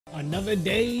Another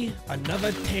day,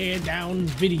 another teardown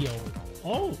video.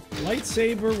 Oh,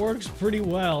 lightsaber works pretty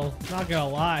well. Not gonna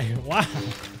lie. Wow.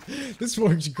 This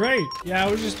works great. Yeah,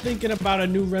 I was just thinking about a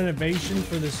new renovation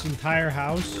for this entire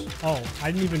house. Oh,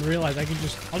 I didn't even realize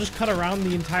I'll just cut around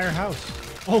the entire house.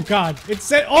 Oh God,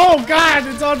 oh God,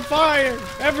 it's on fire.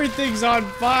 Everything's on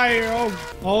fire.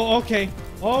 Oh, okay.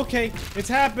 Okay, it's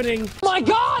happening. Oh my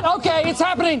God, okay, it's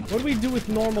happening. What do we do with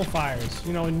normal fires?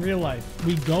 You know, in real life,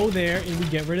 we go there and we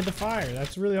get rid of the fire.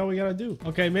 That's really all we gotta do.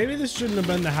 Okay, maybe this shouldn't have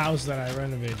been the house that I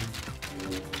renovated.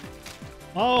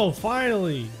 Oh,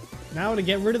 finally. Now to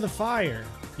get rid of the fire.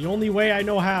 The only way I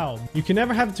know how. You can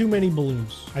never have too many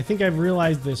balloons. I think I've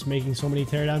realized this making so many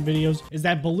teardown videos is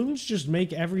that balloons just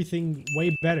make everything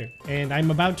way better. And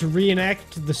I'm about to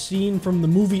reenact the scene from the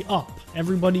movie Up.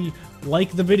 Everybody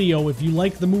like the video if you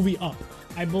like the movie Up.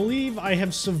 I believe I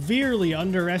have severely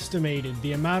underestimated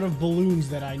the amount of balloons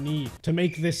that I need to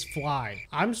make this fly.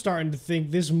 I'm starting to think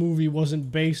this movie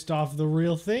wasn't based off the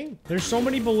real thing. There's so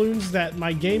many balloons that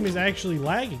my game is actually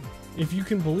lagging. If you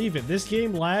can believe it. This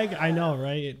game lag, I know,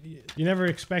 right? You never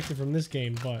expect it from this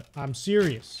game, but I'm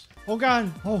serious. Oh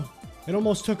God. Oh, it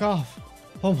almost took off.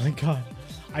 Oh my God.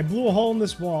 I blew a hole in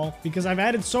this wall because I've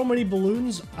added so many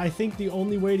balloons. I think the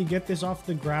only way to get this off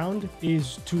the ground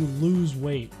is to lose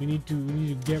weight. We need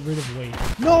to get rid of weight.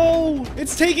 No,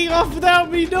 it's taking off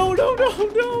without me. No, no, no,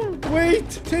 no. Wait,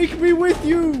 take me with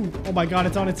you. Oh my God,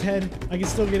 it's on its head. I can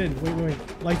still get in. Wait.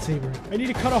 Lightsaber. I need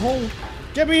to cut a hole.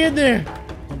 Get me in there.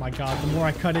 Oh my God, the more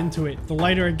I cut into it, the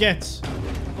lighter it gets.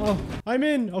 Oh, I'm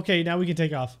in. Okay, now we can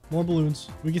take off. More balloons.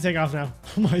 We can take off now.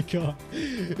 Oh my God,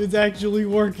 it's actually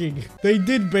working. They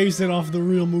did base it off the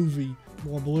real movie.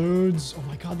 More balloons. Oh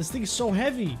my God, this thing is so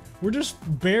heavy. We're just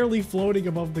barely floating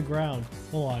above the ground.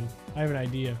 Hold on, I have an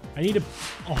idea. I need a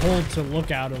hole to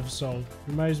look out of, so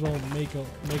we might as well make a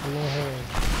little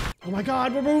hole. Oh my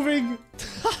God, we're moving.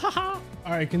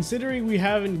 All right, considering we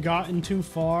haven't gotten too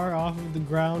far off of the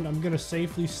ground, I'm gonna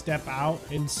safely step out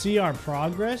and see our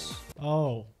progress.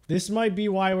 Oh, this might be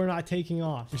why we're not taking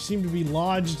off. We seem to be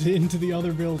lodged into the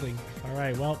other building. All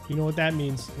right, well, you know what that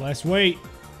means. Less weight,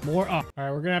 more up. All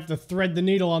right, we're gonna have to thread the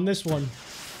needle on this one.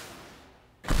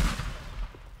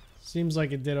 Seems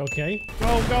like it did okay.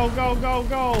 Go, go, go, go,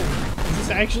 go. Is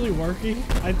this actually working?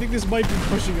 I think this might be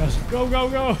pushing us. Go, go,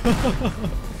 go.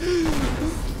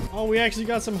 Oh, we actually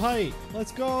got some height.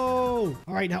 Let's go.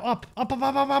 All right, now up, up, up,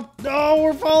 up, up, up. No,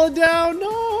 we're falling down.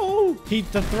 No. Heat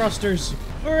the thrusters.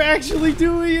 We're actually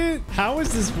doing it. How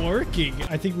is this working?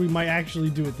 I think we might actually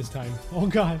do it this time. Oh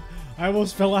God, I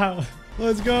almost fell out.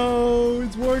 Let's go.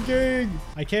 It's working.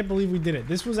 I can't believe we did it.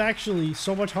 This was actually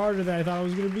so much harder than I thought it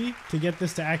was going to be to get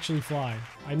this to actually fly.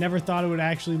 I never thought it would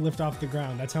actually lift off the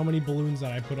ground. That's how many balloons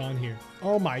that I put on here.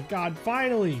 Oh my God.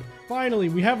 Finally. Finally,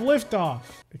 we have liftoff.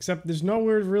 Except there's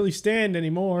nowhere to really stand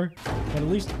anymore. But at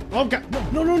least... Oh God.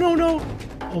 No, no, no, no.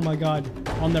 Oh my God.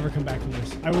 I'll never come back from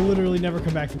this. I will literally never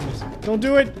come back from this. Don't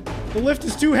do it. The lift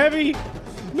is too heavy.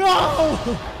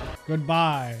 No.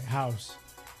 Goodbye, house.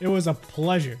 It was a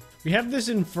pleasure. We have this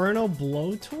Inferno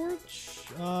blowtorch.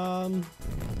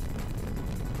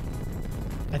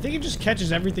 I think it just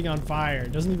catches everything on fire.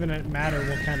 It doesn't even matter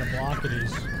what kind of block it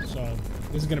is. So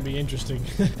this is gonna be interesting.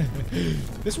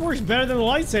 This works better than the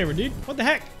lightsaber, dude. What the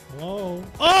heck? Whoa.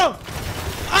 Oh!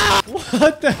 Ah!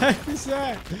 What the heck is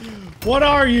that? What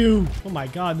are you? Oh my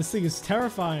God, this thing is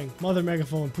terrifying. Mother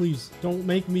Megaphone, please don't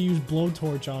make me use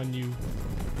blowtorch on you.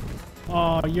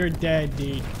 Oh, you're dead,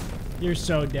 dude. You're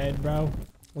so dead, bro.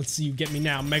 Let's see you get me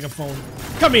now, Megaphone.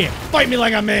 Come here, fight me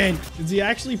like a man. Does he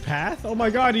actually path? Oh my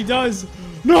God, he does.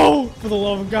 No, for the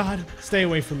love of God, stay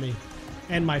away from me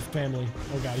and my family.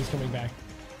 Oh God, he's coming back.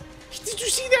 Did you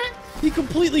see that? He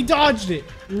completely dodged it.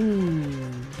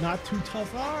 Ooh, not too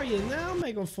tough are you now,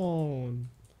 Megaphone?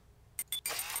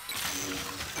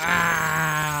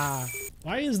 Ah,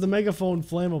 why is the Megaphone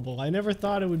flammable? I never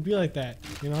thought it would be like that,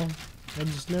 you know? I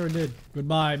just never did.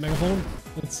 Goodbye, Megaphone.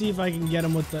 Let's see if I can get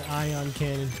him with the ion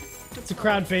cannon. It's a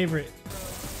crowd favorite.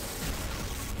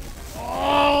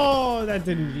 Oh, that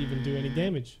didn't even do any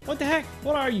damage. What the heck?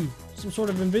 What are you? Some sort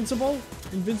of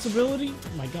invincibility?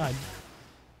 Oh my God.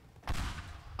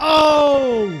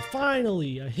 Oh,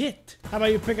 finally, a hit. How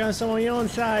about you pick on someone your own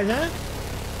size, huh?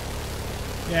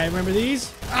 Yeah, remember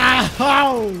these?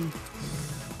 Oh!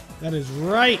 That is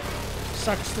right.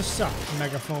 Sucks to suck,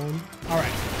 Megaphone. All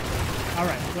right. All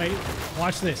right, wait,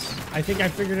 watch this. I think I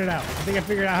figured it out. I think I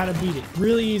figured out how to beat it.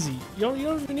 Really easy. You don't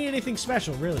even need anything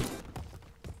special, really.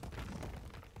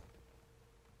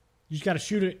 You just gotta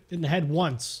shoot it in the head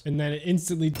once, and then it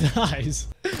instantly dies.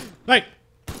 Hey!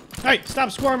 Hey,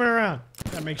 stop squirming around.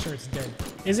 Gotta make sure it's dead.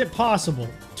 Is it possible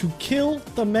to kill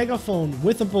the megaphone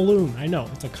with a balloon? I know,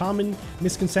 it's a common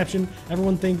misconception.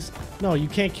 Everyone thinks, no, you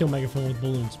can't kill megaphone with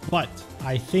balloons. But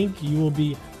I think you will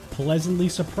be pleasantly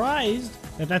surprised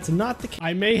that that's not the case.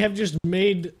 I may have just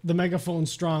made the megaphone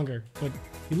stronger, but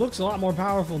he looks a lot more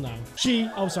powerful now.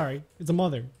 Oh, sorry, it's a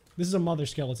mother. This is a mother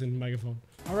skeleton megaphone.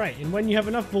 All right, and when you have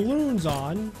enough balloons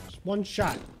on, just one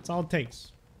shot. That's all it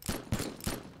takes.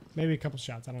 Maybe a couple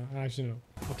shots. I don't actually know.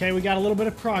 Okay, we got a little bit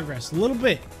of progress. A little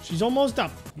bit. She's almost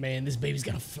up. Man, this baby's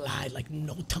gonna fly like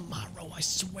no tomorrow. I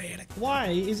swear. Why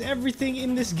is everything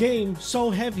in this game so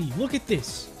heavy? Look at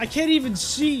this. I can't even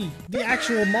see the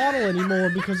actual model anymore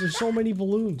because there's so many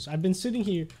balloons. I've been sitting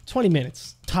here 20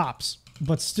 minutes, tops.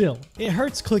 But still, it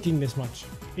hurts clicking this much.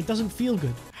 It doesn't feel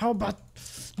good. How about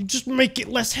you just make it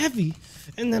less heavy,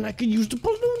 and then I could use the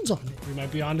balloons on it. We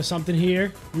might be onto something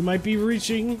here. We might be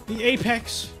reaching the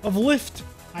apex of lift.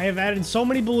 I have added so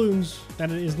many balloons that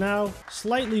it is now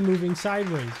slightly moving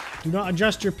sideways. Do not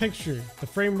adjust your picture. The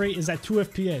frame rate is at 2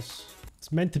 FPS.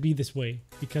 It's meant to be this way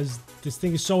because this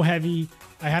thing is so heavy.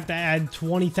 I have to add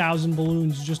 20,000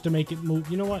 balloons just to make it move.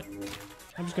 You know what?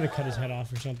 I'm just gonna cut his head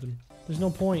off or something. There's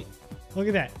no point. Look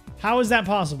at that. How is that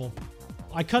possible?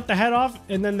 I cut the head off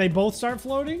and then they both start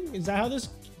floating? Is that how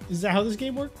this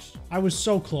game works? I was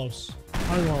so close.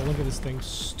 I don't want to look at this thing.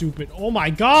 Stupid. Oh my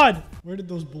god! Where did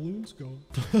those balloons go?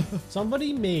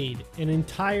 Somebody made an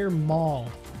entire mall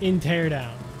in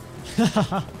Teardown.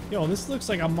 Yo, this looks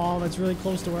like a mall that's really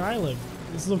close to where I live.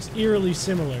 This looks eerily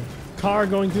similar. Car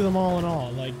going through the mall and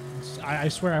all. Like, I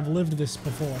swear I've lived this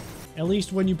before. At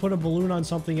least when you put a balloon on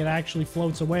something, it actually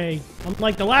floats away.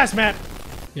 Unlike the last map.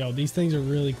 Yo, these things are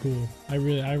really cool. I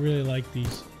really like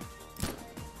these.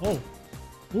 Oh.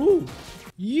 Ooh.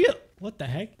 Yeah. What the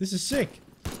heck? This is sick.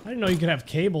 I didn't know you could have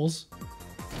cables.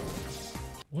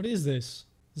 What is this? Is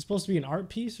this supposed to be an art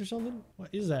piece or something? What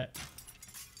is that?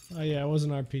 Oh yeah, it was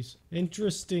an art piece.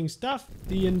 Interesting stuff.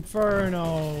 The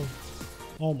Inferno.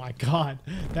 Oh my god.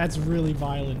 That's really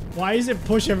violent. Why does it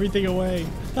push everything away?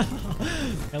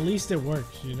 At least it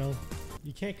works, you know?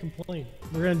 You can't complain.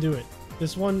 We're gonna do it.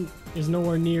 This one is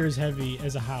nowhere near as heavy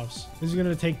as a house. This is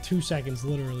gonna take 2 seconds,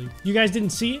 literally. You guys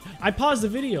didn't see it? I paused the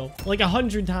video like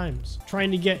 100 times trying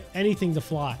to get anything to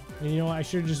fly. And you know what? I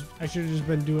should have just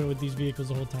been doing it with these vehicles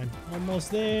the whole time.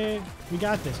 Almost there. We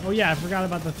got this. Oh yeah, I forgot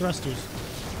about the thrusters.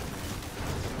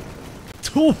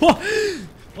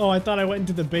 Oh, I thought I went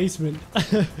into the basement.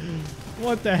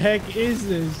 What the heck is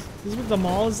this? This is what the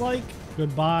mall is like?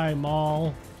 Goodbye,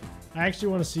 mall. I actually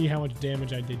want to see how much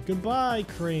damage I did. Goodbye,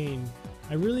 crane.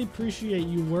 I really appreciate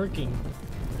you working.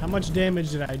 How much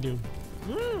damage did I do?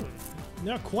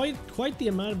 Not quite the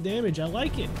amount of damage. I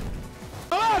like it.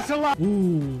 Oh, it's a lot.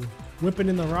 Ooh, whipping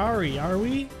in the Rari, are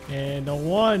we? And a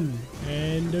 1,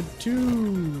 and a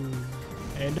 2,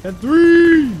 and a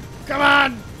 3. Come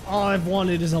on. All I've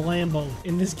wanted is a Lambo.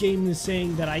 And this game is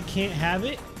saying that I can't have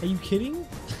it? Are you kidding?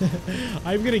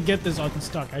 I'm gonna get this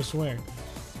unstuck, I swear.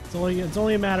 It's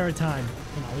only a matter of time.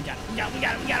 Come on, we got it.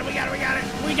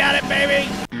 We got it, baby.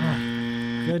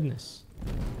 Oh, goodness.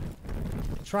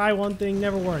 Try one thing,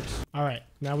 never works. All right,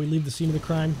 now we leave the scene of the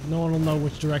crime. No one will know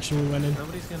which direction we went in.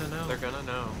 Nobody's gonna know. They're gonna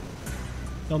know.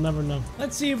 They'll never know.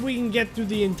 Let's see if we can get through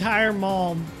the entire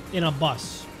mall in a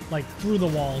bus. Like, through the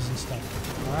walls and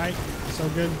stuff. All right, so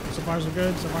good. So far, so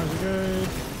good. So far, so good.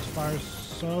 So far,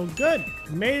 so good.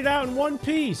 Made it out in one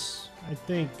piece, I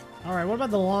think. All right, what about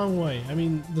the long way? I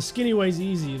mean, the skinny way's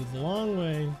easy. The long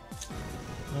way,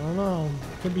 I don't know.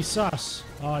 Could be sus.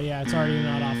 Oh, yeah, it's already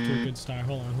not off to a good start.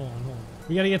 Hold on.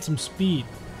 We gotta get some speed.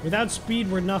 Without speed,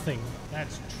 we're nothing.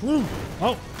 That's true.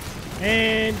 Oh,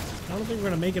 and I don't think we're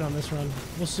gonna make it on this run.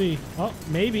 We'll see. Oh,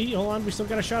 maybe. Hold on, we still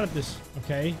got a shot at this.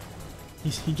 Okay.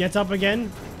 He gets up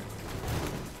again.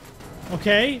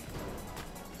 Okay.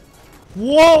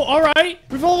 Whoa, all right.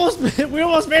 We almost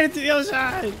made it to the other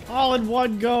side. All in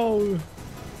one go.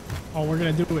 Oh, we're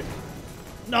going to do it.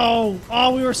 No.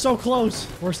 Oh, we were so close.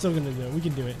 We're still going to do it. We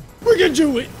can do it. We're going to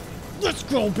do it. Let's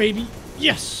go, baby.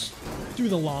 Yes. Do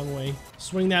the long way.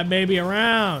 Swing that baby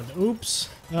around. Oops.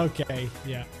 Okay.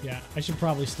 Yeah. I should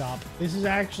probably stop. This is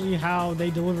actually how they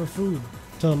deliver food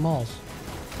to the malls.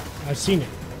 I've seen it.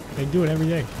 They do it every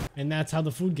day. And that's how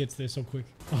the food gets there so quick.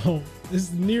 Oh, this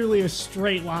is nearly a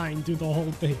straight line through the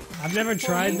whole thing. I've never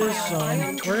tried this, so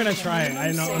we're gonna try it.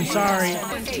 I know, I'm sorry.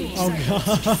 Oh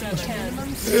god.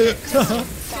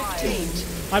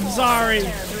 I'm sorry.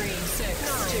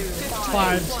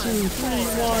 5, 2, 3,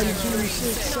 1, 2,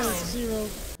 6, 7, 0.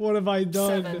 What have I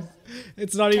done?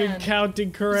 It's not even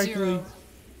counting correctly.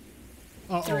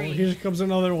 Uh-oh, here comes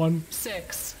another one.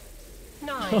 6,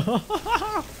 9.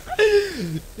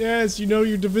 Yes, you know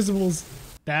your divisibles.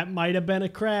 That might have been a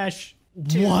crash.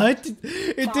 2, What?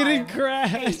 It 5, didn't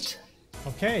crash. 8.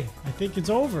 Okay, I think it's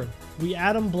over. We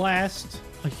atom blast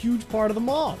a huge part of the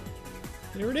mall.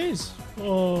 There it is.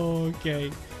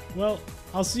 Okay. Well,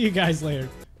 I'll see you guys later.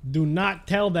 Do not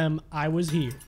tell them I was here.